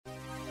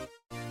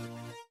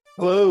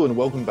Hello and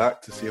welcome back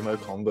to CMO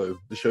Convo,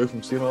 the show from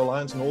CMO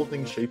Alliance and all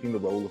things shaping the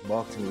role of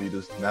marketing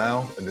leaders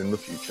now and in the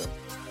future.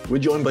 We're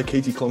joined by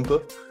Katie Klumper,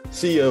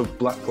 CEO of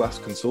Black Glass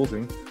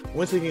Consulting, and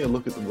we're taking a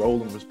look at the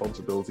role and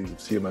responsibilities of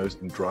CMOs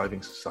in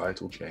driving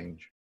societal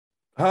change.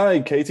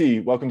 Hi, Katie.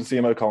 Welcome to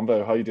CMO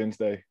Convo. How are you doing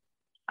today?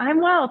 I'm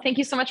well. Thank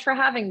you so much for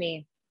having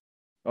me.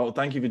 Oh,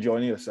 thank you for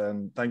joining us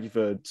and thank you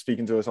for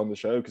speaking to us on the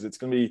show because it's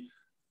going to be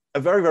a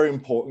very, very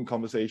important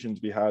conversation to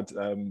be had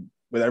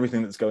with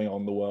everything that's going on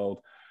in the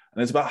world.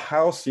 And it's about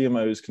how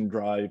CMOs can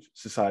drive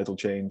societal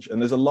change.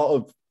 And there's a lot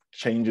of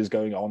changes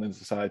going on in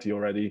society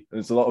already.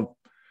 There's a lot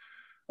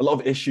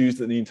of issues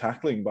that need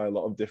tackling by a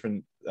lot of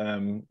different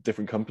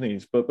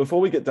companies. But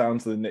before we get down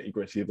to the nitty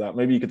gritty of that,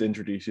 maybe you could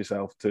introduce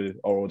yourself to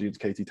our audience.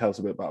 Katie, tell us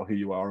a bit about who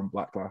you are and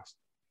Black Glass.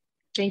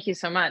 Thank you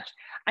so much.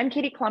 I'm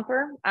Katie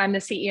Klumper. I'm the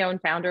CEO and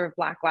founder of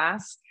Black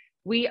Glass.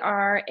 We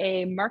are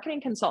a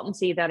marketing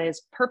consultancy that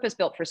is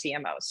purpose-built for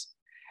CMOs.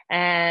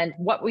 And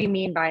what we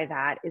mean by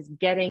that is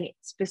getting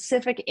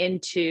specific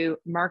into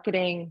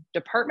marketing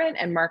department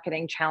and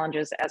marketing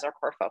challenges as our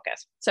core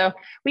focus. So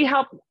we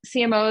help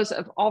CMOs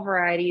of all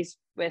varieties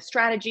with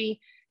strategy,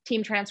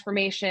 team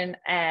transformation,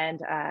 and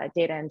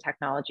data and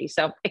technology.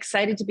 So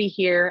excited to be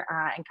here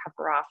and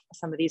cover off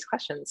some of these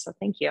questions. So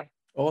thank you.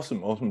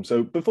 Awesome.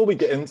 So before we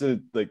get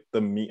into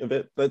the meat of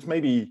it,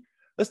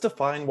 let's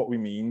define what we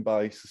mean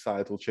by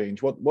societal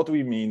change. What do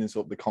we mean in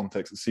sort of the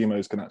context that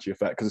CMOs can actually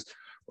affect? Because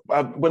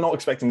we're not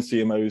expecting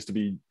CMOs to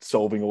be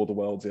solving all the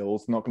world's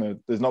ills.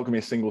 There's not gonna be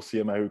a single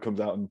CMO who comes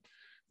out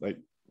and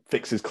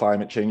fixes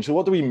climate change. So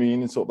what do we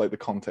mean in sort of the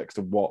context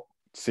of what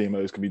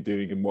CMOs can be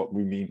doing and what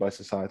we mean by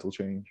societal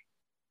change?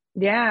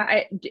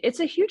 Yeah,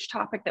 it's a huge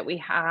topic that we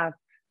have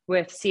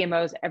with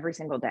CMOs every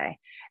single day.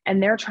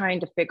 And they're trying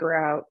to figure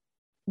out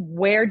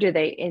where do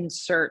they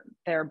insert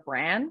their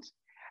brand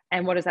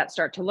and what does that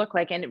start to look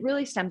like? And it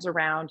really stems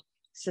around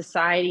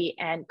society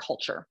and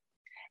culture.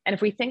 And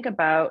if we think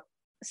about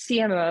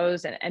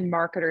CMOs and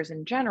marketers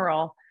in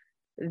general,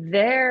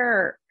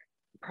 their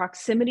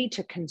proximity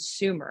to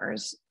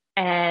consumers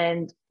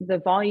and the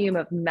volume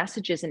of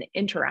messages and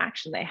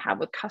interaction they have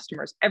with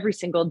customers every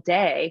single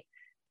day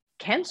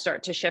can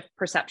start to shift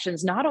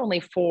perceptions, not only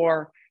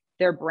for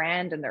their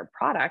brand and their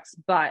products,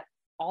 but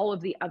all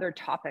of the other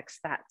topics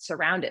that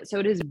surround it. So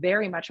it is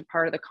very much a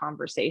part of the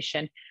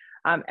conversation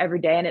every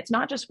day. And it's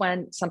not just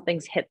when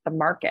something's hit the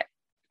market.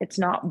 It's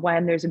not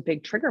when there's a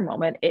big trigger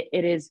moment.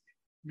 It is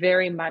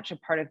very much a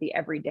part of the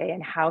everyday,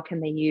 and how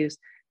can they use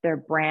their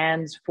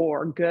brands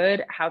for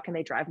good? How can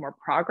they drive more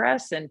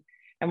progress and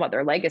what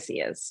their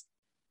legacy is?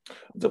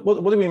 What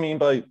do we mean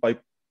by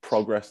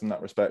progress in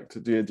that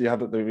respect? Do you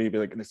have maybe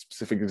a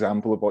specific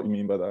example of what you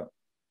mean by that?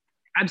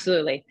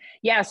 Absolutely.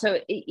 Yeah. So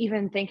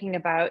even thinking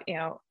about,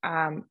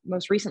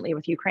 most recently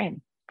with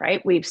Ukraine,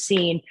 right? We've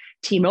seen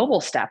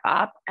T-Mobile step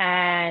up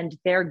and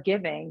they're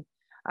giving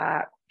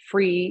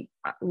free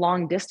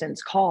long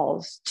distance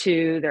calls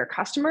to their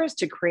customers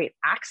to create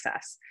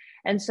access.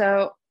 And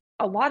so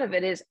a lot of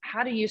it is,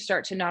 how do you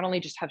start to not only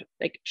just have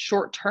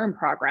short-term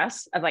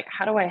progress of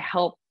how do I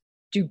help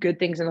do good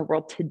things in the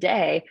world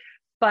today,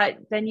 but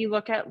then you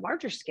look at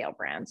larger scale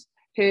brands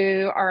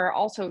who are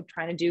also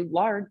trying to do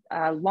longer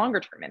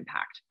term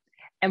impact.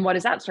 And what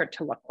does that start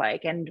to look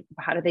like? And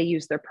how do they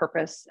use their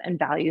purpose and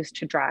values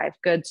to drive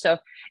good? So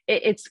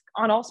it's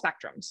on all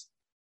spectrums.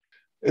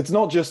 It's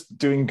not just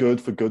doing good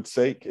for good's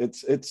sake.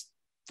 It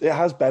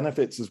has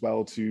benefits as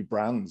well to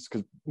brands,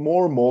 because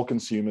more and more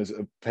consumers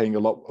are paying a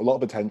lot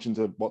of attention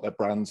to what their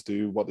brands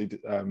do, what they do,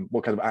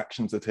 what kind of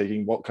actions they're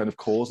taking, what kind of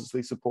causes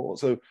they support.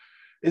 So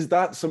is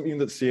that something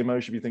that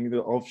CMOs should be thinking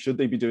of? Should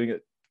they be doing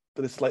it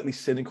for the slightly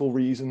cynical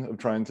reason of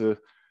trying to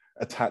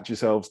attach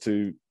yourselves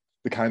to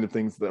the kind of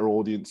things that their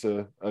audience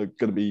are going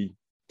to be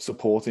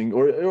supporting?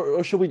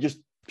 Or should we just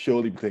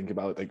purely think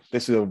about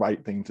this is a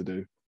right thing to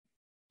do?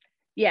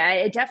 Yeah,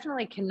 it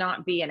definitely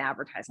cannot be an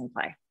advertising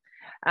play.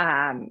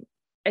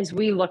 As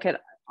we look at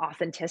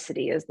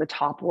authenticity as the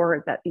top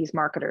word that these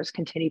marketers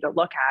continue to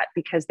look at,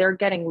 because they're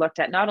getting looked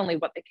at not only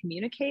what they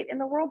communicate in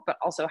the world, but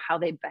also how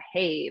they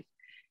behave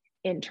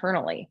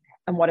internally.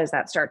 And what does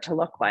that start to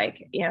look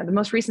like? The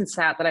most recent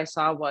stat that I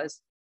saw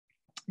was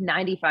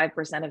 95%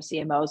 of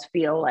CMOs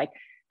feel like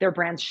their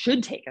brands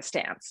should take a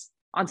stance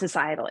on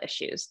societal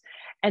issues.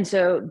 And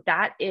so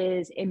that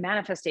is a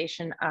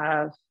manifestation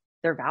of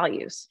their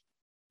values.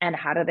 And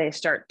how do they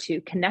start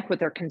to connect with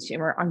their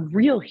consumer on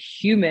real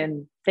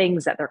human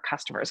things that their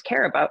customers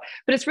care about?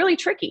 But it's really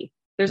tricky.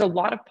 There's a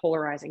lot of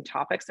polarizing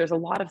topics. There's a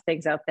lot of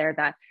things out there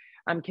that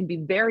can be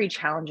very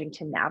challenging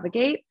to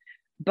navigate,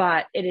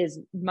 but it is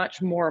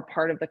much more a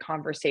part of the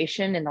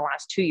conversation in the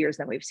last 2 years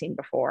than we've seen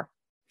before.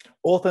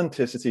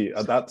 Authenticity,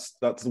 that's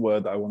the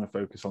word that I want to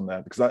focus on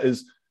there, because that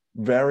is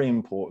very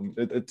important.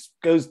 It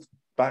goes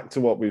back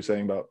to what we were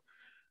saying about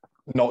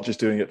not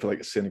just doing it for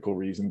a cynical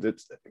reason.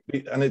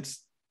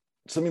 It's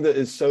something that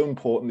is so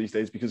important these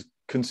days because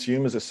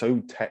consumers are so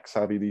tech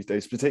savvy these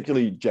days,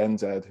 particularly Gen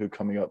Z who are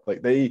coming up.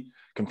 They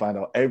can find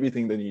out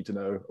everything they need to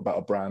know about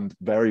a brand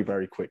very,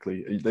 very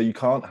quickly. You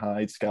can't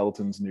hide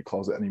skeletons in your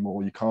closet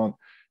anymore. You can't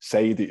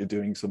say that you're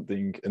doing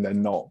something and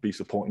then not be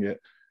supporting it.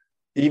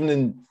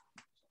 Even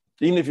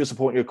if you're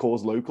supporting a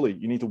cause locally,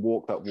 you need to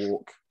walk that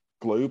walk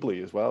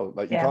globally as well.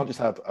 Like you can't just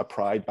have a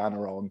Pride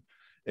banner on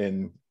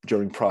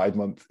during Pride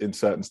Month in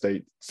certain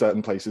states,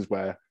 certain places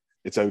where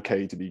it's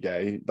okay to be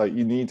gay. Like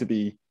you need to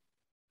be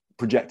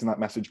projecting that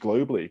message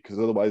globally, because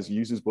otherwise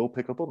users will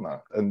pick up on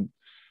that. And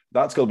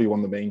that's got to be one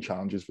of the main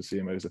challenges for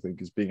CMOs, I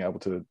think, is being able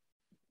to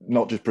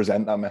not just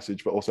present that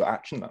message, but also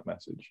action that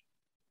message.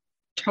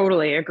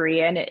 Totally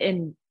agree.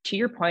 And to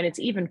your point, it's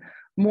even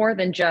more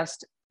than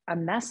just a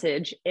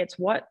message. It's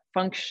what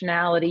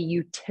functionality,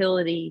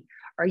 utility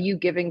are you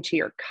giving to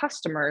your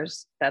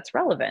customers that's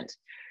relevant?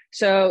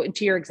 So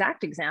to your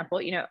exact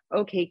example, you know,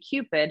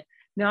 OkCupid,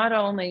 not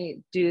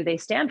only do they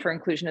stand for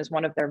inclusion as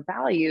one of their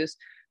values,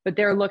 but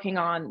they're looking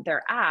on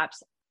their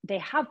apps, they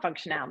have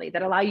functionality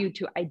that allow you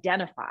to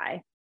identify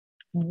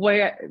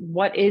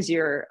what is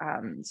your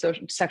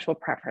social sexual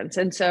preference.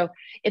 And so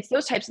it's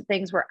those types of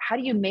things where how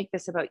do you make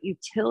this about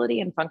utility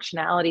and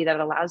functionality that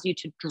allows you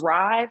to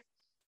drive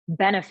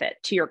benefit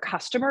to your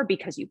customer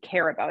because you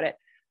care about it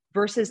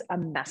versus a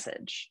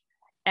message.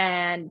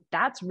 And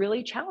that's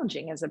really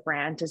challenging as a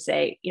brand to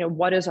say, you know,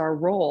 what is our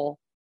role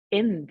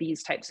in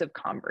these types of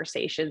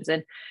conversations?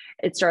 And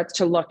it starts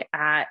to look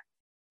at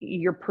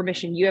your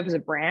permission you have as a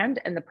brand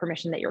and the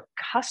permission that your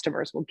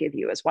customers will give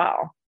you as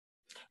well.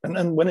 And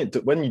then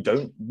when you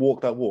don't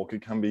walk that walk,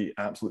 it can be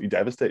absolutely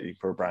devastating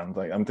for a brand.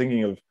 Like I'm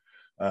thinking of,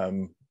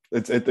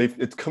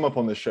 it's come up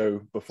on the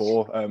show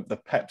before, the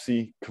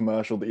Pepsi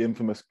commercial, the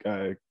infamous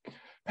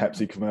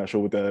Pepsi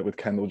commercial with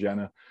Kendall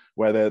Jenner,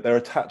 where they're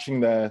attaching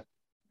their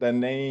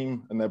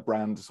name and their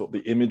brand to sort of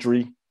the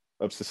imagery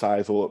of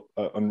societal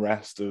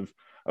unrest, of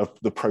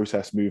the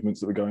protest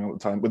movements that were going on at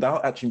the time,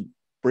 without actually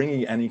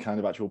bringing any kind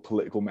of actual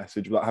political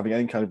message, without having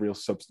any kind of real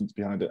substance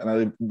behind it, and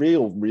a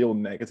real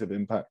negative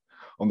impact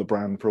on the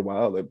brand for a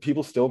while.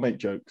 People still make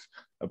jokes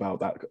about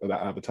that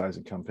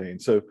advertising campaign.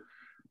 So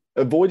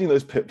avoiding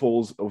those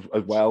pitfalls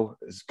as well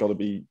has got to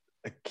be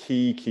a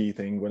key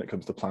thing when it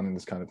comes to planning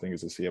this kind of thing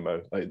as a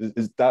CMO. Like,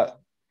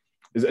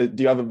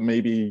 do you have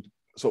maybe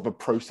sort of a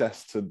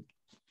process to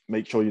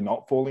make sure you're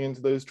not falling into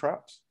those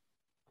traps?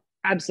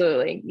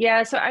 Absolutely.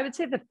 Yeah. So I would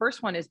say the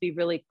first one is be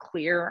really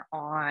clear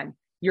on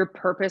your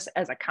purpose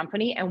as a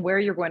company and where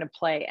you're going to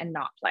play and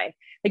not play.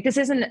 Like this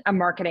isn't a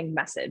marketing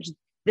message.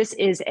 This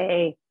is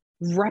a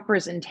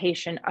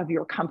representation of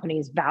your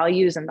company's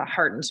values and the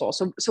heart and soul.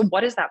 So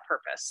what is that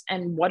purpose?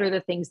 And what are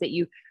the things that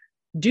you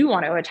do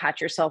want to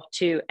attach yourself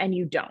to and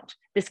you don't?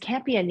 This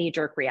can't be a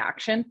knee-jerk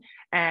reaction.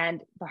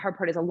 And the hard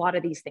part is a lot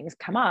of these things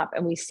come up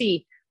and we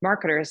see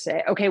marketers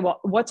say, okay,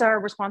 well, what's our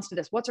response to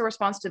this? What's our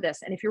response to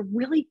this? And if you're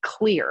really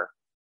clear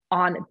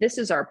on this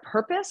is our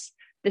purpose,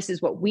 this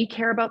is what we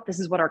care about, this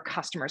is what our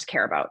customers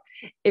care about,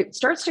 it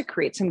starts to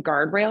create some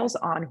guardrails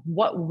on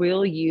what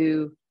will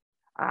you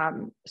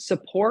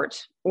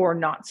support or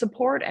not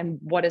support, and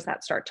what does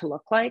that start to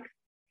look like.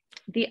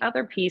 The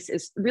other piece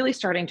is really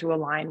starting to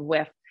align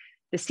with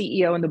the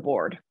CEO and the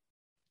board.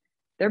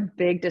 They're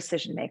big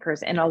decision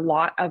makers in a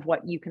lot of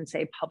what you can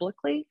say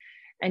publicly,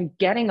 and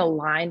getting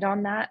aligned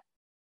on that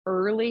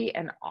early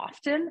and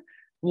often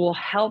will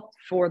help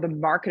for the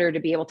marketer to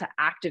be able to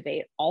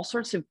activate all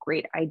sorts of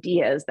great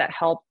ideas that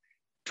help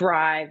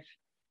drive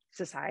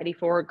society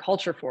forward,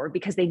 culture forward,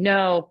 because they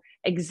know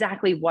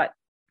exactly what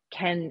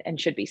can and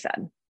should be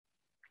said.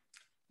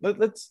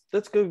 Let's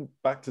go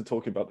back to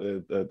talking about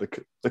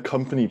the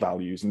company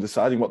values and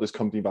deciding what those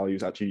company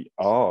values actually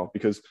are,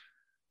 because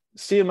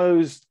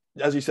CMOs,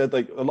 as you said,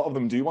 like a lot of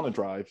them do want to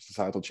drive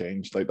societal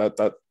change. Like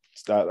that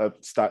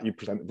stat you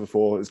presented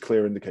before is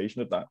clear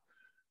indication of that.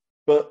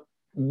 But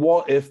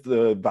what if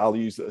the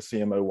values that a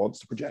CMO wants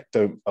to project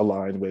don't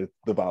align with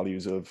the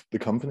values of the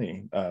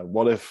company?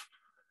 What if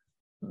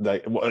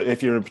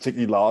you're a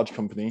particularly large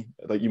company,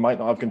 like you might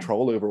not have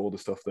control over all the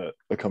stuff that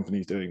the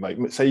company's doing. Like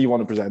say you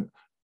want to present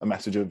a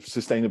message of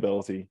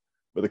sustainability,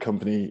 but the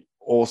company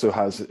also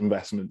has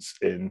investments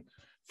in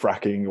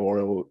fracking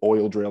or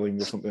oil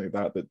drilling or something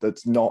like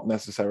that's not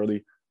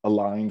necessarily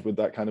aligned with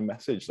that kind of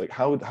message. Like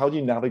how do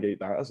you navigate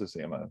that as a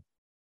CMO?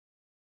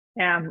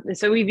 Yeah,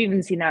 so we've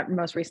even seen that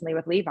most recently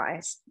with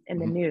Levi's in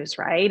the news,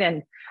 right?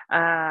 And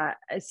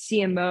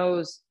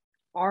CMOs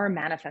are a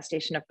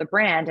manifestation of the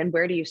brand. And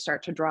where do you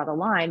start to draw the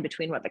line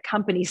between what the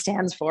company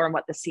stands for and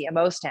what the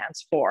CMO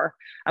stands for,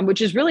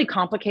 which is really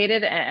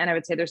complicated. And I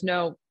would say there's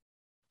no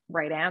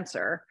right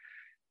answer.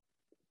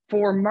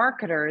 For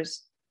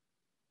marketers,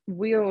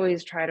 we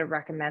always try to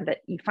recommend that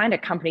you find a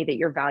company that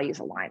your values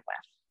align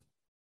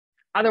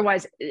with.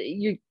 Otherwise,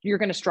 you're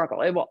going to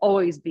struggle. It will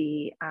always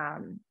be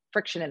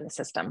friction in the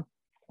system.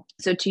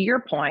 So to your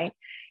point,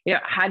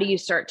 how do you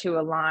start to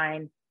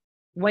align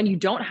when you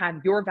don't have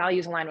your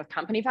values aligned with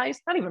company values?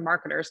 Not even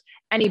marketers,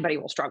 anybody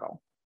will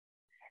struggle.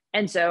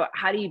 And so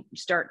how do you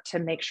start to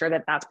make sure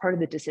that that's part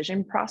of the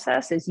decision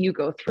process as you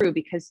go through,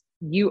 because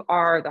you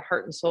are the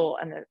heart and soul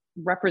and the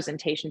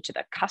representation to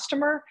the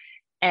customer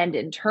and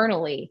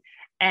internally,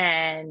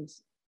 and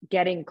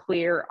getting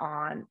clear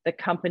on the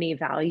company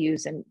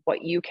values and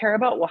what you care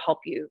about will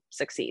help you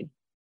succeed.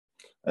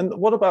 And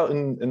what about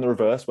in the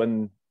reverse,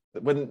 when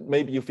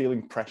maybe you're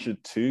feeling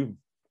pressured to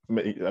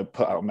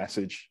put out a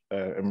message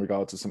in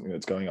regard to something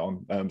that's going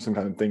on, some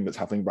kind of thing that's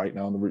happening right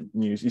now in the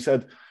news? You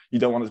said you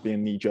don't want it to be a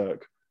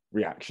knee-jerk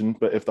reaction,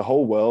 but if the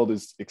whole world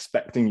is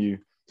expecting you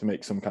to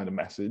make some kind of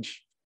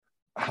message,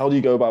 how do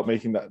you go about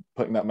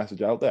putting that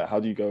message out there? How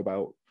do you go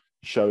about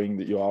showing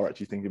that you are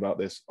actually thinking about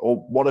this? Or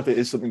what if it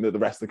is something that the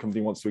rest of the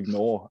company wants to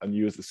ignore, and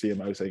you as the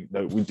CMO saying,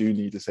 no, we do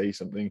need to say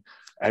something.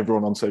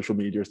 Everyone on social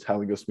media is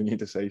telling us we need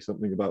to say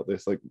something about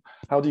this. Like,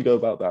 how do you go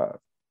about that?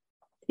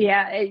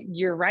 Yeah,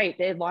 you're right.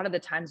 A lot of the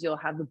times you'll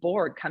have the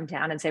board come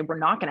down and say, we're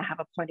not going to have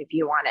a point of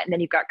view on it. And then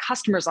you've got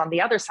customers on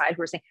the other side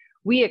who are saying,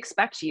 we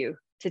expect you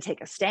to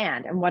take a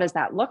stand. And what does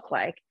that look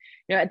like?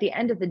 At the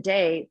end of the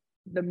day,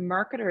 the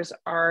marketers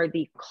are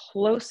the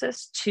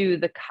closest to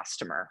the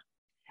customer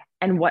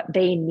and what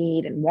they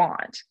need and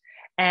want.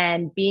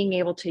 And being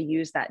able to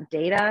use that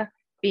data,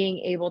 being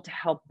able to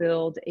help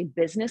build a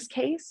business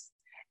case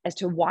as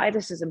to why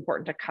this is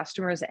important to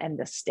customers and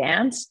the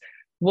stance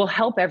will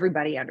help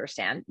everybody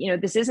understand.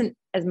 This isn't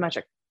as much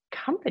a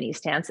company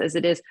stance as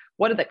it is,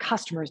 what do the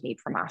customers need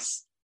from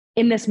us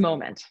in this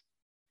moment?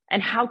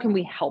 And how can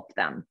we help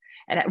them?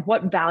 And at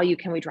what value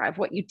can we drive?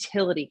 What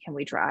utility can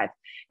we drive?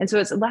 And so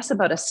it's less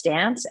about a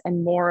stance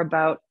and more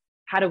about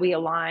how do we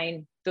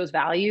align those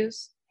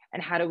values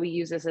and how do we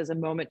use this as a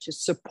moment to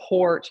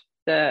support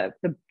the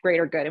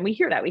greater good? And we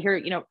hear that. We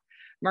hear,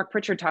 Mark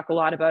Pritchard talk a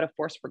lot about a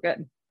force for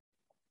good,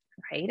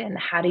 right? And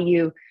how do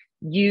you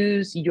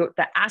use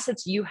the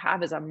assets you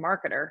have as a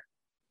marketer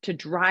to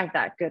drive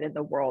that good in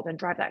the world and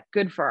drive that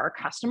good for our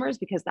customers,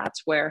 because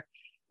that's where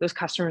those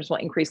customers will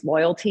increase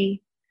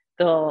loyalty.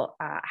 They'll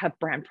have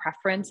brand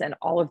preference and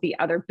all of the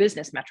other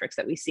business metrics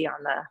that we see on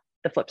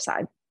the flip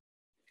side.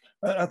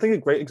 I think a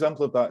great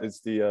example of that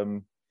is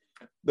the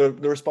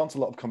response a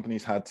lot of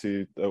companies had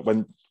to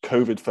when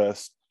COVID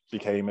first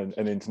became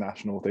an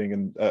international thing,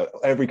 and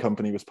every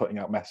company was putting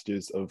out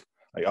messages of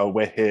like, oh,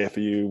 we're here for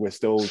you, we're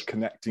still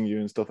connecting you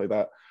and stuff like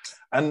that.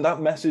 And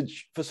that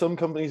message, for some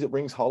companies, it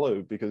rings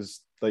hollow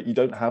because like you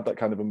don't have that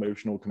kind of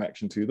emotional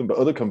connection to them. But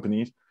other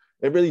companies,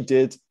 it really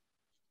did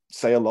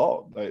say a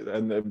lot,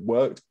 and it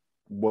worked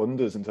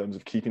wonders in terms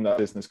of keeping that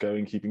business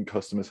going, keeping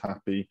customers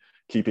happy,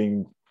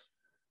 keeping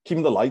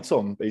the lights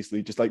on,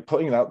 basically, just like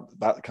putting out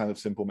that kind of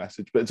simple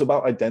message. But it's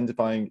about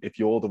identifying if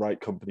you're the right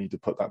company to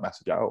put that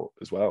message out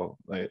as well.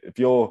 Like if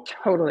you're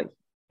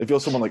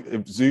someone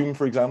like Zoom,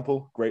 for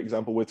example, great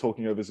example, we're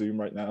talking over Zoom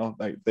right now.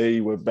 Like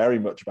they were very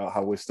much about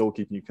how we're still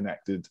keeping you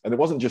connected. And it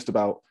wasn't just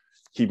about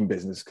keeping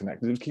business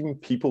connected, it was keeping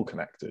people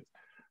connected.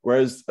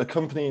 Whereas a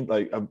company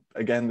like,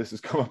 again, this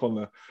has come up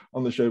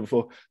on the show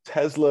before,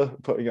 Tesla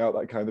putting out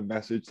that kind of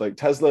message. Like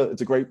Tesla,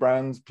 it's a great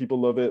brand, people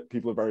love it,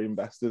 people are very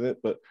invested in it,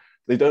 but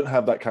they don't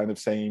have that kind of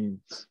same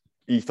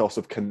ethos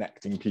of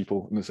connecting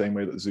people in the same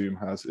way that Zoom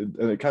has. And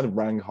it kind of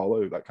rang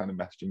hollow, that kind of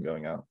messaging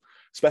going out,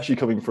 especially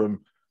coming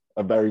from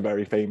a very,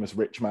 very famous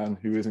rich man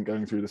who isn't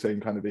going through the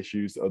same kind of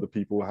issues that other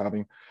people were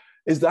having.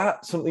 Is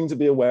that something to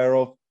be aware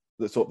of,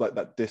 that sort of like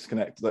that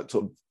disconnect, that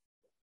sort of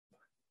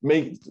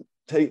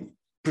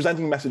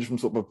presenting a message from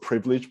sort of a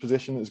privileged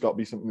position has got to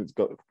be something that's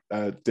got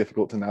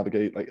difficult to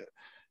navigate? Like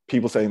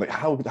people saying like,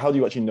 how do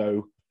you actually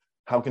know?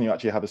 How can you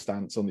actually have a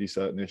stance on these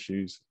certain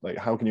issues? Like,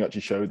 how can you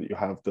actually show that you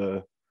have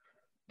the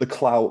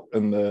clout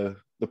and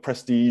the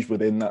prestige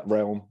within that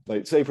realm?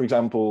 Like, say, for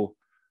example,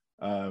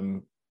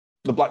 the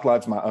Black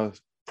Lives Matter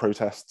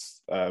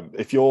protests.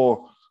 If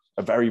you're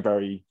a very,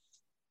 very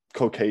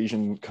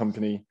Caucasian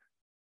company,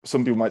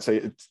 some people might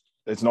say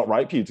it's not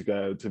right for you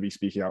to be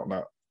speaking out on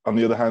that. On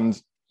the other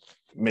hand,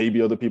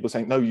 maybe other people are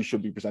saying, no, you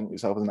should be presenting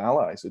yourself as an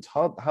ally. So it's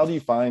hard. How do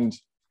you find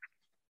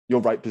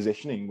your right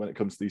positioning when it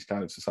comes to these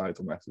kind of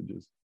societal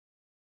messages?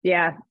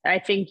 Yeah, I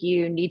think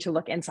you need to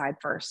look inside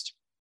first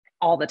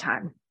all the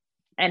time.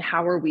 And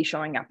how are we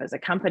showing up as a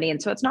company?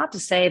 And so it's not to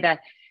say that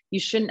you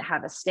shouldn't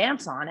have a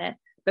stance on it,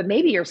 but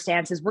maybe your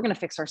stance is we're going to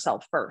fix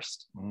ourselves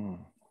first.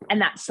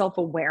 And that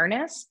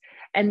self-awareness.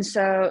 And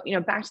so,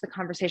 back to the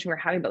conversation we were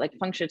having about like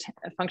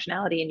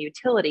functionality and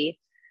utility,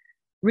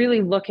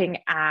 really looking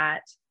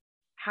at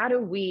how do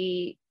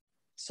we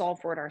solve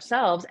for it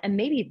ourselves? And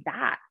maybe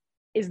that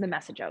is the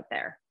message out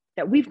there,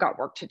 that we've got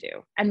work to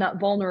do, and that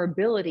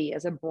vulnerability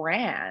as a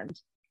brand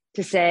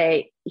to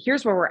say,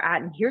 here's where we're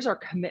at, and here's our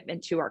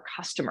commitment to our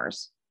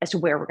customers as to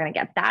where we're going to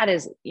get. That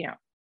is,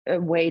 a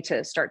way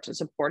to start to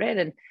support it.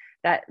 And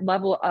that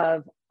level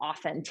of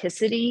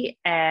authenticity,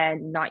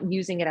 and not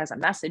using it as a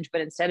message,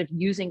 but instead of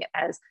using it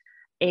as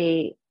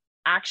a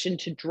action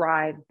to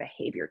drive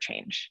behavior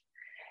change.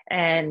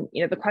 And,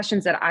 the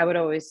questions that I would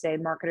always say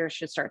marketers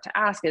should start to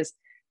ask is,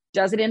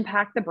 does it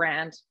impact the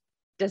brand?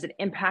 Does it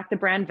impact the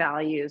brand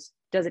values?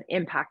 Does it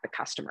impact the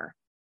customer?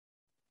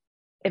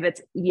 If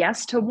it's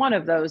yes to one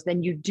of those,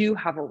 then you do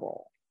have a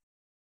role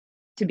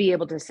to be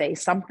able to say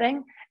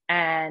something,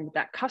 and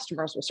that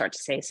customers will start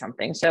to say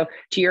something. So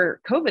to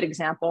your COVID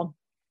example,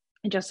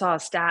 I just saw a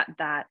stat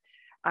that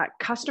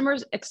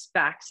customers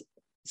expect,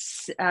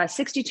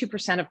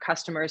 62% of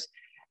customers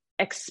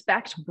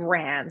expect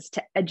brands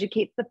to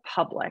educate the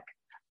public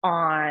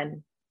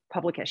on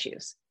public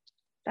issues.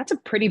 That's a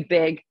pretty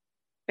big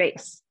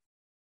base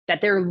that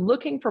they're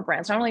looking for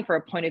brands, not only for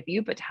a point of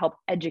view, but to help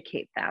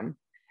educate them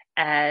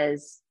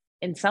as,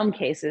 in some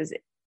cases,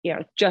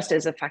 just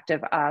as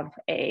effective of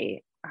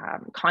a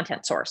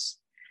content source,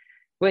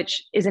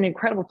 which is an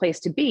incredible place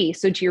to be.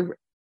 So to your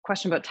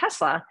question about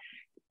Tesla,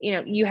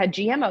 you had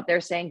GM out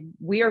there saying,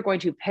 we are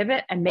going to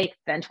pivot and make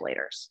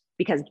ventilators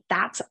because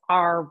that's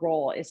our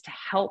role, is to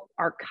help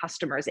our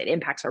customers. It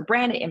impacts our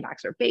brand, it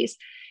impacts our base.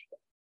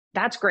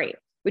 That's great,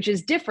 which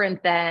is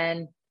different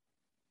than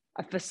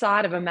a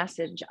facade of a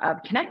message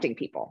of connecting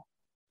people.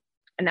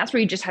 And that's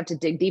where you just have to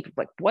dig deep,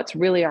 like what's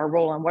really our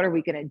role and what are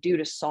we going to do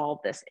to solve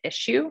this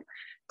issue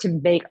to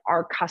make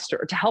our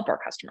customer, to help our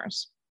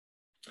customers.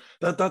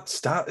 That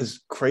stat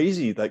is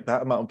crazy. Like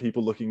that amount of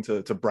people looking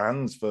to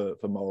brands for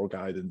moral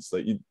guidance.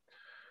 Like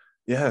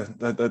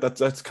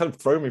that's kind of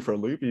throwing me for a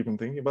loop even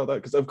thinking about that,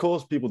 because of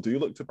course people do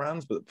look to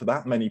brands, but for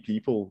that many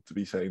people to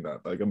be saying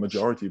that, like a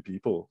majority of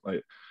people,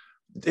 like,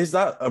 is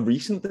that a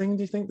recent thing?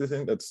 Do you think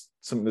that's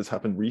something that's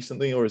happened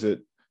recently, or is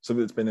it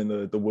something that's been in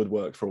the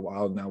woodwork for a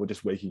while now we're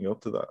just waking up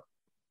to that?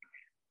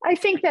 I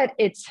think that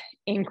it's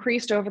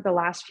increased over the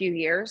last few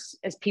years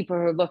as people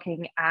are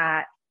looking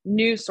at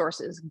news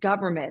sources,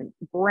 government,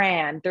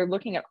 brand. They're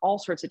looking at all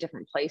sorts of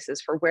different places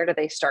for where do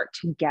they start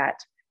to get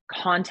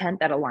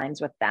content that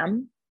aligns with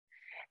them.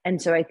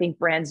 And so I think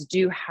brands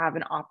do have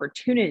an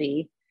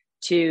opportunity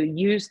to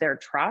use their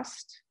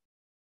trust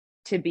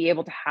to be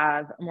able to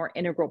have a more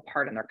integral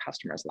part in their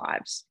customers'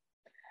 lives.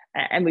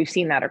 And we've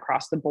seen that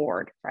across the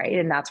board, right?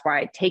 And that's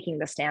why taking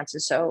the stance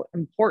is so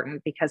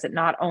important, because it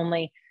not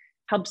only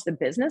helps the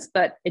business,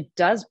 but it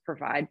does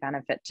provide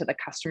benefit to the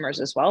customers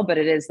as well. But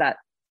it's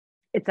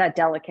that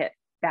delicate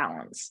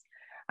balance.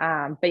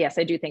 But yes,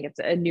 I do think it's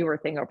a newer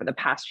thing over the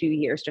past few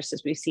years, just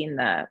as we've seen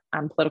the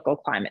political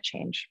climate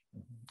change.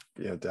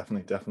 Yeah,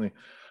 definitely.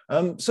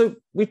 So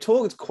we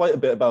talked quite a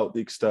bit about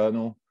the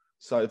external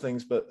side of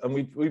things, and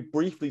we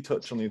briefly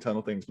touched on the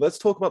internal things. But let's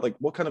talk about like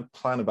what kind of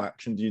plan of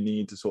action do you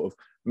need to sort of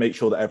make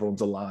sure that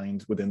everyone's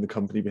aligned within the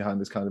company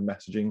behind this kind of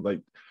messaging? Like,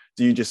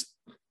 do you just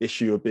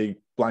issue a big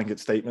blanket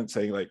statement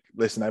saying like,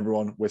 listen,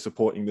 everyone, we're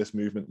supporting this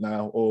movement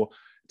now? Or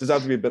does that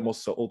have to be a bit more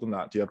subtle than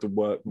that? Do you have to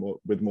work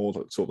with more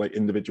sort of like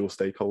individual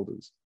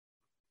stakeholders?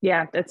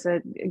 Yeah, that's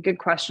a good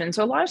question.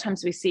 So a lot of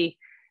times we see,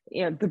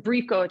 the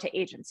brief go to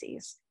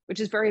agencies, which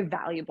is very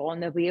valuable,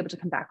 and they'll be able to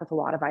come back with a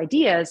lot of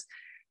ideas,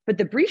 but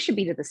the brief should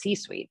be to the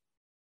C-suite.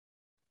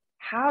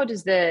 How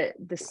does the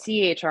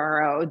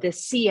CHRO, the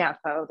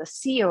CFO, the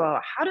COO,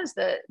 how does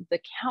the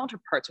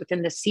counterparts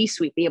within the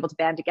C-suite be able to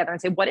band together and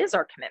say, what is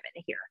our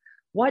commitment here?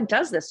 What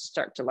does this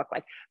start to look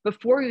like?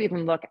 Before you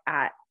even look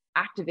at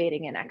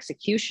activating and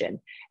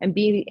execution, and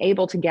being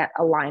able to get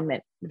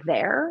alignment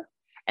there.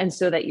 And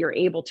so that you're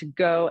able to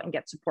go and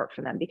get support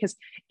from them, because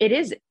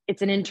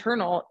it's an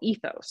internal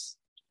ethos.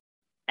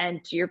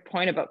 And to your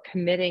point about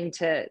committing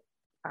to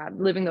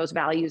living those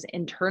values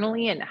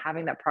internally and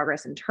having that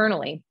progress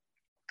internally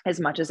as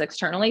much as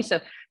externally. So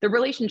the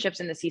relationships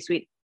in the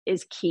C-suite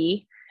is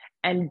key,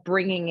 and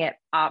bringing it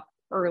up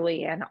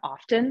early and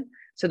often,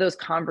 so those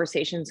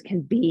conversations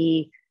can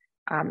be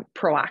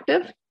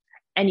proactive,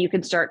 and you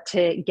can start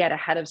to get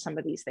ahead of some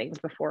of these things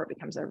before it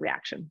becomes a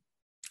reaction.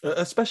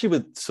 Especially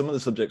with some of the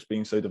subjects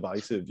being so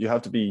divisive, you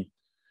have to be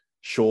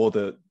sure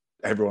that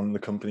everyone in the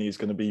company is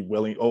going to be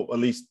willing, or at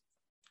least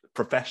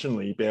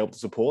professionally be able to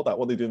support that.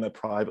 What they do in their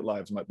private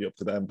lives might be up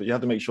to them, but you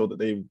have to make sure that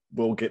they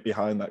will get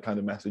behind that kind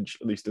of message,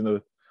 at least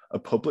in a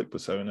public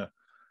persona.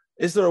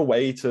 Is there a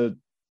way to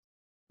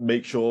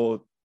make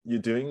sure you're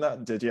doing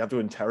that? Did you have to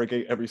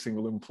interrogate every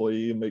single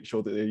employee and make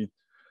sure that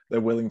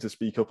they're willing to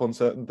speak up on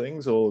certain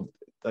things? Or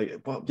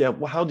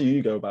how do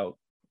you go about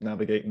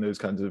navigating those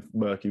kinds of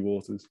murky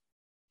waters?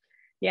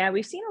 Yeah,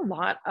 we've seen a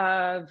lot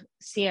of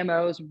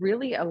CMOs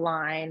really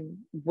align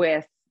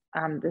with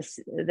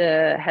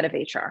the head of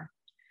HR,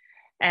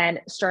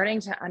 and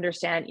starting to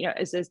understand,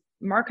 as this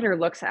marketer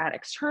looks at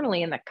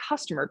externally in the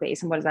customer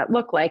base and what does that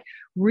look like,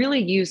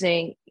 really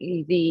using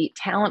the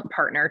talent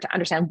partner to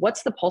understand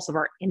what's the pulse of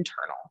our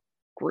internal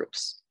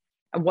groups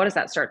and what does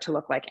that start to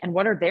look like, and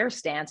what are their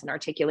stance and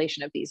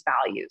articulation of these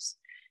values,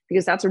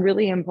 because that's a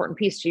really important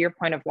piece. To your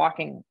point of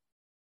walking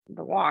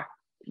the walk,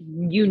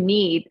 you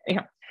need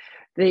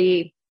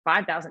the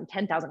 5,000,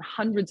 10,000,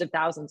 hundreds of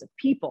thousands of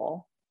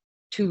people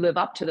to live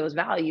up to those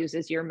values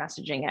as you're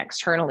messaging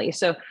externally.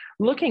 So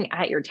looking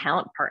at your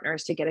talent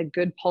partners to get a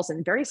good pulse,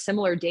 and very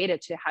similar data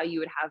to how you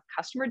would have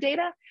customer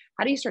data,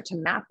 how do you start to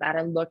map that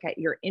and look at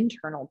your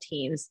internal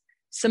teams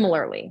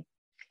similarly?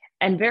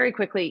 And very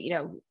quickly,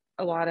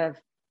 a lot of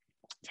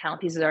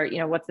talent pieces are,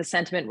 what's the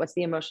sentiment, what's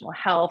the emotional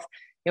health,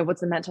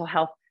 what's the mental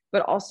health,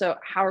 but also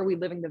how are we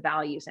living the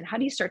values, and how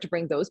do you start to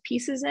bring those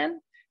pieces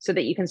in so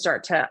that you can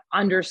start to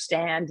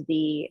understand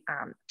the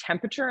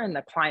temperature and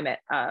the climate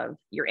of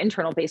your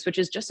internal base, which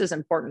is just as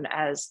important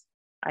as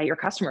your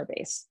customer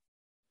base.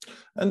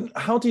 And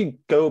how do you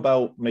go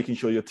about making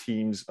sure your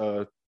teams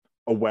are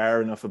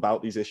aware enough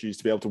about these issues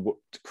to be able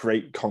to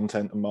create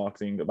content and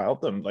marketing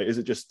about them? Like, is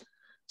it just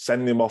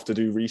sending them off to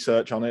do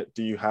research on it?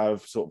 Do you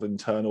have sort of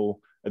internal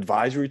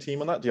advisory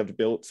team on that? Do you have to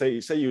build, say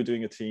you were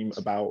doing a team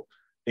about,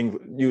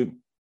 you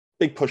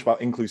big push about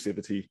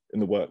inclusivity in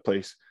the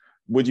workplace.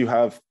 Would you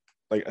have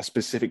like a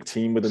specific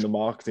team within the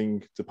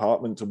marketing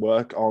department to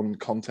work on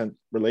content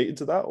related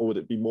to that? Or would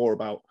it be more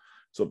about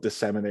sort of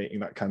disseminating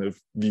that kind of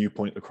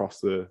viewpoint across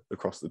the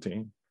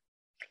team?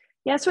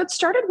 Yeah, so it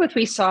started with,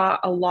 we saw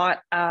a lot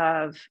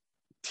of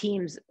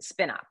teams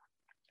spin up.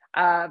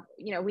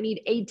 We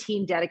need a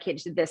team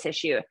dedicated to this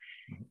issue.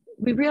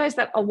 We realized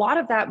that a lot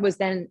of that was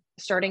then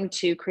starting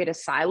to create a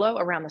silo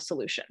around the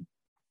solution,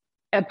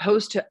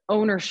 opposed to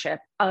ownership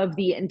of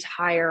the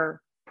entire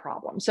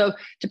problem. So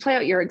to play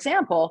out your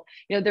example,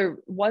 there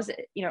was,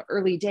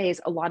 early days,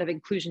 a lot of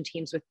inclusion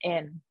teams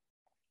within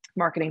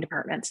marketing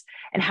departments.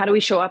 And how do we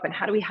show up, and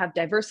how do we have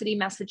diversity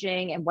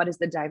messaging, and what is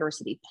the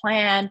diversity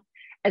plan,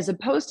 as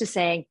opposed to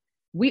saying,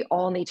 we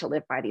all need to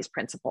live by these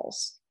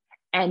principles.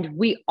 And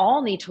we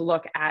all need to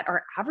look at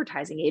our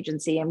advertising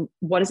agency and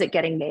what is it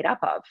getting made up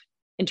of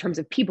in terms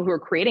of people who are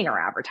creating our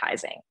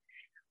advertising.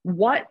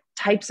 What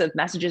types of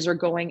messages are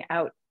going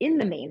out in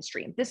the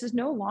mainstream? This is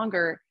no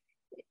longer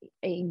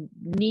a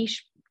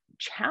niche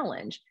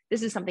challenge.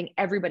 This is something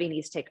everybody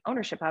needs to take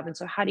ownership of. And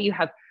so how do you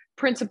have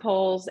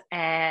principles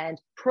and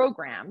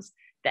programs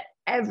that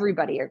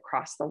everybody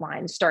across the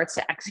line starts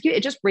to execute?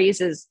 It just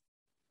raises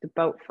the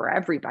boat for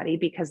everybody,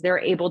 because they're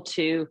able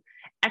to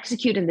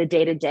execute in the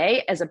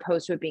day-to-day as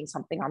opposed to it being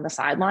something on the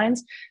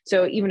sidelines.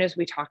 So even as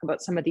we talk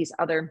about some of these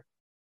other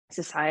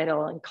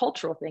societal and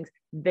cultural things,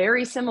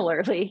 very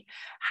similarly,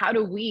 how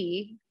do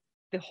we,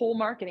 the whole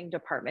marketing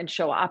department,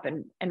 show up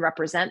and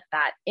represent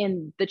that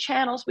in the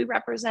channels we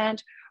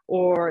represent,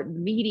 or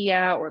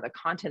media, or the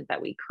content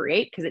that we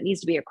create, because it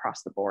needs to be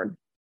across the board.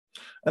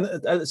 And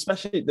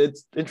especially,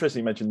 it's interesting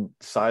you mentioned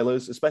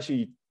silos,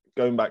 especially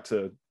going back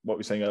to what we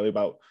were saying earlier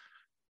about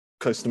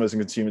customers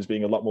and consumers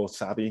being a lot more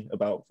savvy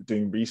about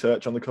doing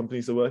research on the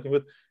companies they're working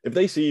with. If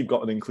they see you've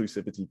got an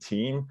inclusivity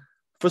team,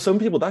 for some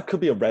people, that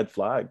could be a red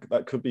flag.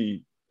 That could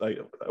be like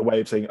a way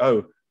of saying,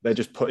 oh, they're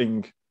just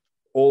putting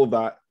all of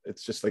that.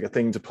 It's just like a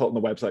thing to put on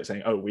the website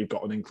saying, oh, we've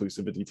got an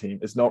inclusivity team.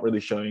 It's not really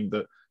showing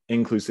that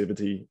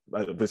inclusivity,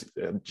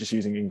 just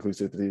using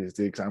inclusivity as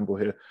the example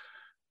here,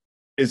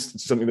 is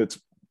something that's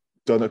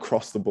done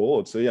across the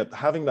board. So yeah,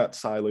 having that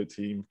silo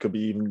team could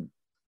be even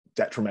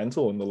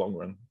detrimental in the long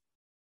run.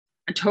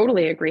 I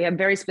totally agree. A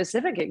very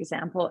specific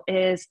example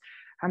is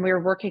we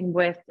were working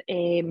with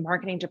a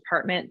marketing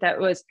department that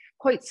was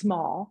quite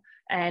small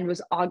and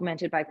was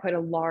augmented by quite a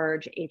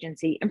large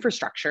agency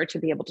infrastructure to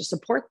be able to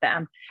support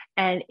them.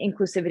 And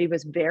inclusivity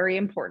was very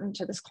important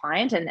to this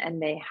client,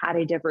 and they had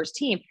a diverse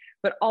team.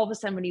 But all of a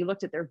sudden, when you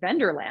looked at their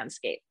vendor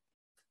landscape,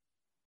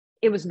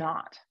 it was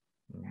not.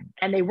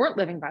 And they weren't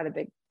living by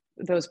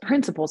those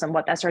principles and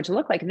what that started to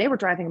look like. And they were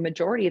driving a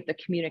majority of the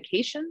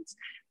communications,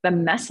 the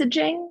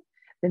messaging,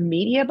 the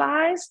media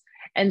buys.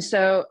 And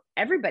so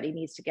everybody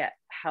needs to get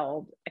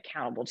held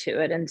accountable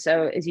to it. And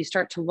so as you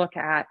start to look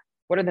at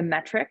what are the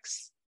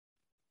metrics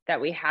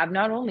that we have,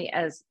 not only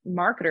as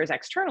marketers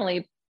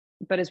externally,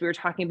 but as we were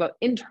talking about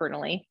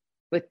internally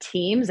with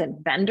teams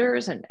and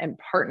vendors and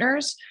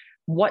partners,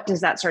 what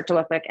does that start to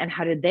look like? And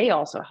how did they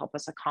also help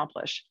us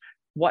accomplish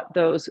what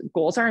those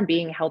goals are, and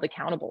being held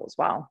accountable as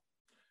well?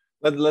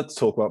 Let's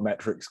talk about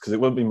metrics, because it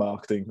won't be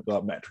marketing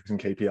without metrics and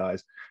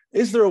KPIs.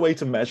 Is there a way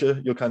to measure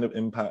your kind of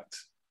impact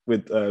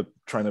with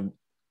trying to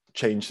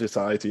change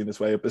society in this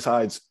way,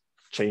 besides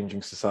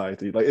changing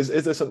society? Like, is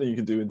there something you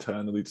can do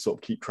internally to sort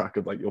of keep track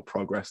of like your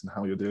progress and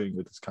how you're doing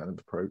with this kind of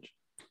approach?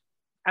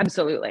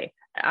 Absolutely.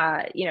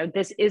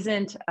 This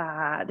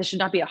should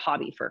not be a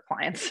hobby for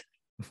clients.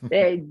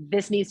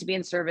 This needs to be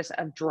in service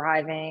of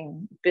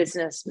driving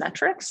business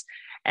metrics.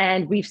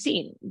 And we've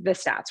seen the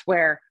stats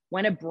where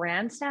when a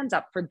brand stands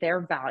up for their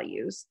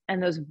values,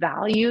 and those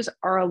values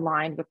are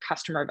aligned with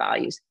customer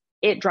values,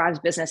 it drives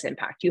business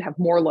impact. You have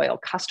more loyal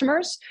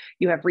customers,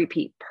 you have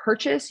repeat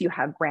purchase, you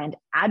have brand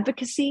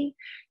advocacy,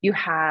 you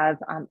have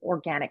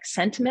organic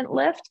sentiment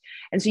lift.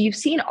 And so you've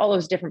seen all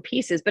those different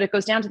pieces, but it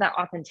goes down to that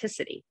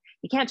authenticity.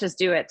 You can't just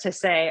do it to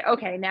say,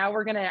 okay, now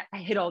we're going to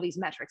hit all these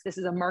metrics. This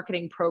is a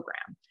marketing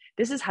program.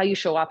 This is how you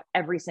show up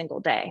every single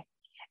day.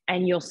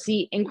 And you'll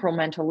see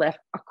incremental lift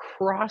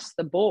across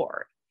the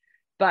board.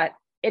 But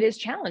it is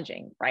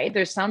challenging, right?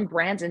 There's some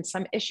brands and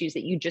some issues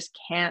that you just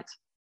can't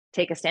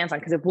take a stance on,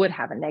 because it would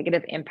have a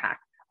negative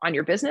impact on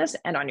your business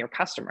and on your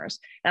customers.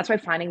 That's why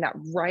finding that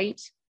right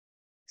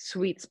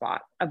sweet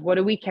spot of what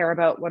do we care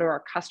about, what do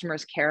our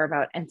customers care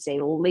about, and stay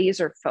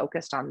laser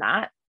focused on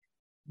that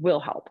will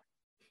help.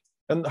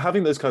 And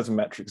having those kinds of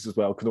metrics as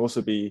well can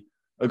also be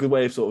a good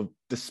way of sort of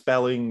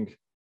dispelling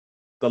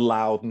the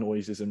loud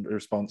noises in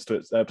response to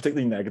it,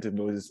 particularly negative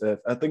noises.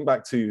 I think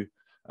back to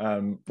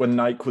when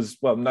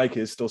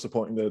Nike is still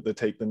supporting the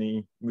Take the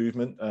Knee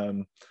movement.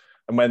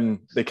 And when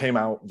they came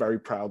out very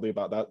proudly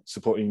about that,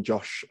 supporting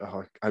Josh,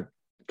 I'm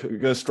going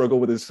to struggle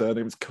with his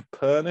surname. It's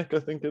Kaepernick, I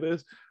think it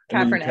is.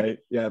 In the UK.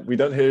 Yeah, we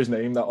don't hear his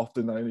name that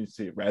often. I only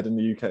see it read in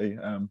the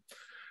UK.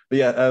 But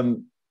yeah,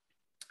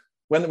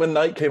 when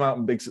Nike came out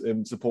in big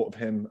support of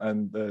him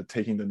and the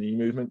Taking the Knee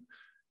movement,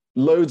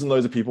 loads and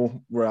loads of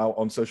people were out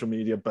on social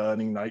media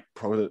burning Nike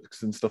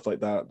products and stuff like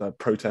that. They're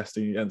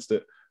protesting against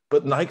it.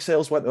 But Nike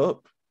sales went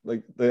up.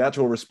 Like the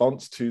actual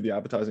response to the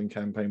advertising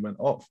campaign went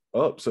up.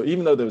 So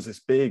even though there was this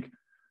big,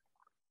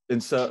 in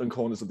certain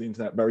corners of the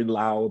internet, very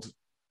loud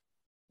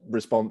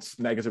response,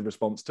 negative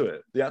response to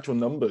it, the actual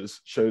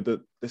numbers showed that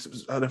this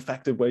was an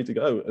effective way to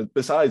go,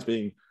 besides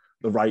being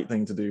the right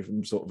thing to do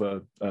from sort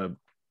of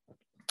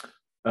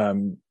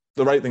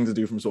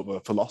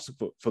a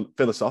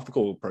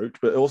philosophical approach,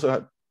 but it also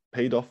had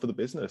paid off for the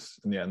business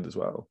in the end as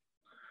well.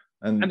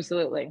 And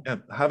absolutely, yeah,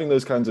 having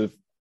those kinds of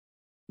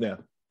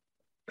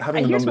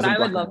having the numbers in black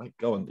and white.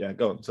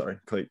 Go on. Sorry,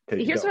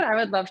 Katie. Here's what I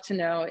would love to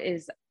know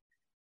is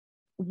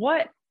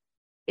what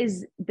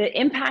is the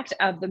impact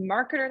of the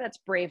marketer that's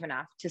brave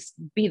enough to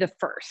be the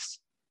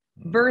first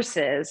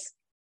versus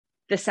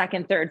the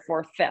second, third,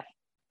 fourth, fifth.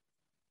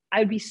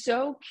 I'd be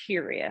so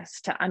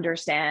curious to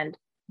understand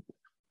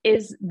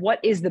what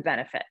is the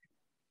benefit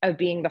of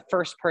being the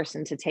first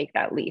person to take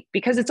that leap,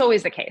 because it's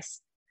always the case.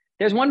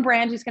 There's one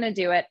brand who's going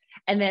to do it,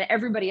 and then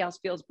everybody else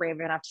feels brave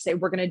enough to say,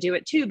 we're going to do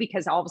it too,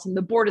 because all of a sudden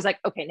the board is like,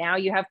 okay, now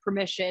you have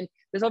permission.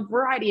 There's a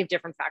variety of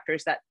different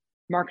factors that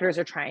marketers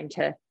are trying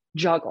to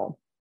juggle.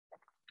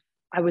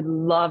 I would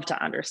love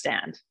to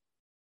understand,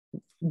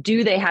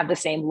 do they have the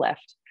same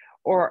lift,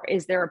 or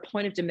is there a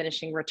point of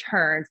diminishing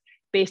returns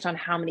based on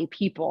how many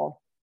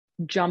people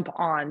jump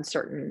on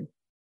certain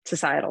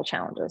societal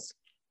challenges?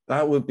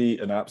 That would be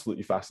an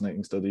absolutely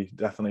fascinating study,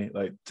 definitely.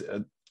 Like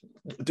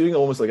doing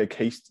almost like a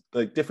case,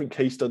 like different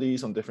case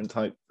studies on different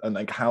type, and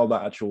like how it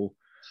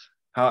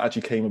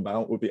actually came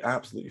about would be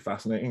absolutely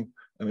fascinating.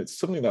 And it's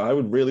something that I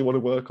would really want to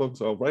work on.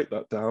 So I'll write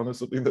that down as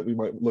something that we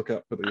might look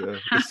at for the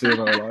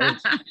CMO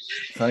Alliance.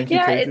 Thank you,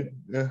 Katie.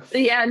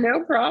 Yeah,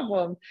 no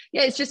problem.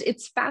 Yeah,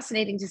 it's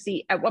fascinating to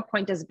see at what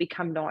point does it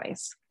become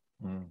noise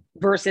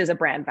versus a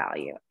brand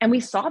value. And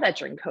we saw that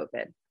during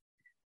COVID.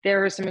 There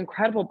were some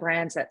incredible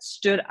brands that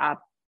stood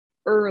up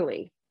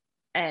early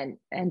and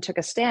took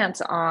a stance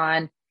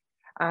on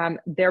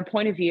their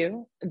point of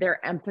view,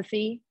 their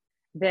empathy,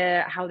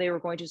 how they were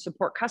going to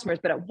support customers.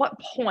 But at what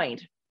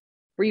point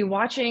were you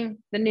watching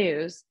the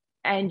news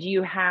and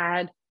you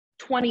had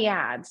 20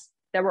 ads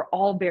that were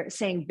all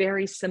saying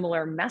very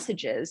similar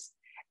messages?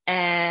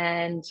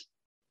 And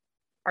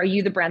are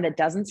you the brand that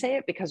doesn't say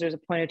it because there's a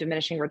point of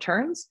diminishing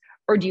returns?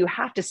 Or do you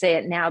have to say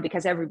it now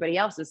because everybody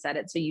else has said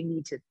it, so you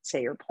need to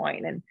say your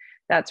point? And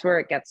that's where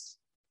it gets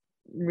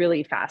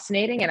really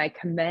fascinating. And I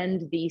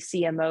commend the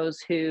CMOs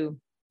who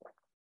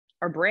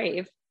are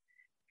brave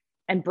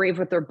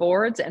with their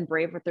boards and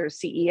brave with their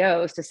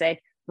CEOs to say,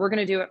 we're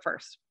going to do it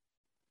first.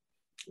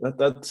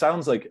 That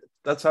sounds like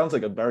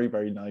a very,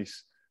 very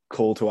nice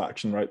call to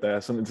action right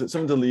there.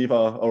 Something to leave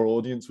our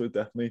audience with,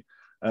 definitely.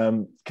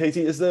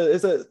 Katie, is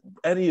there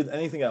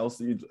anything else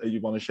that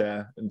you want to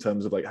share in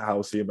terms of like how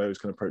CMOs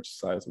can approach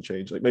societal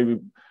change? Like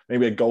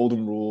maybe a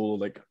golden rule,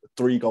 like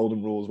 3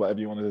 golden rules, whatever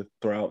you want to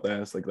throw out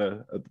there. It's like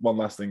one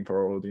last thing for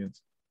our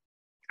audience.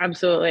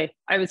 Absolutely.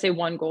 I would say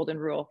one golden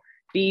rule: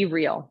 be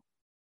real.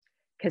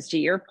 Because to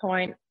your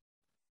point,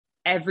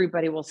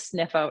 everybody will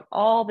sniff out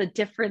all the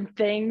different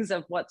things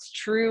of what's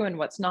true and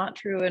what's not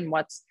true and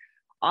what's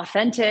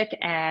authentic.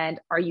 And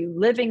are you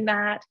living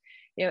that?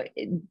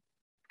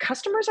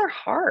 Customers are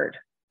hard,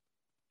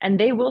 and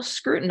they will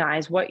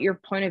scrutinize what your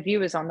point of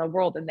view is on the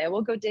world, and they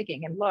will go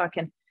digging and look.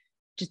 And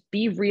just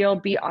be real,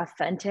 be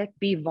authentic,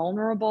 be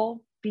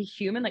vulnerable, be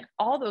human. Like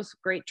all those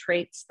great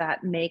traits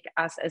that make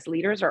us as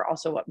leaders are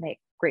also what make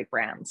great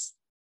brands.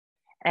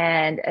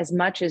 And as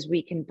much as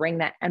we can bring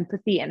that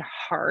empathy and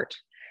heart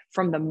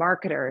from the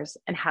marketers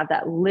and have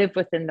that live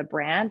within the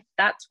brand,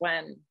 that's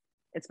when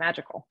it's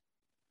magical.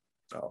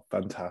 Oh,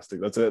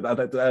 fantastic.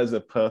 That is a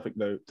perfect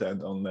note to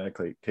end on there,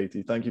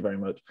 Katie. Thank you very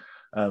much.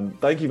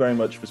 Thank you very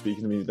much for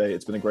speaking to me today.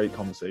 It's been a great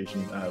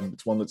conversation.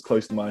 It's one that's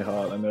close to my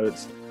heart. I know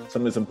it's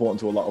something that's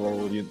important to a lot of our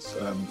audience.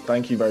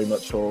 Thank you very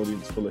much to our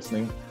audience for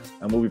listening,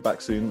 and we'll be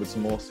back soon with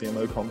some more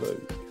CMO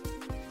Convos.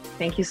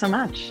 Thank you so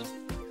much.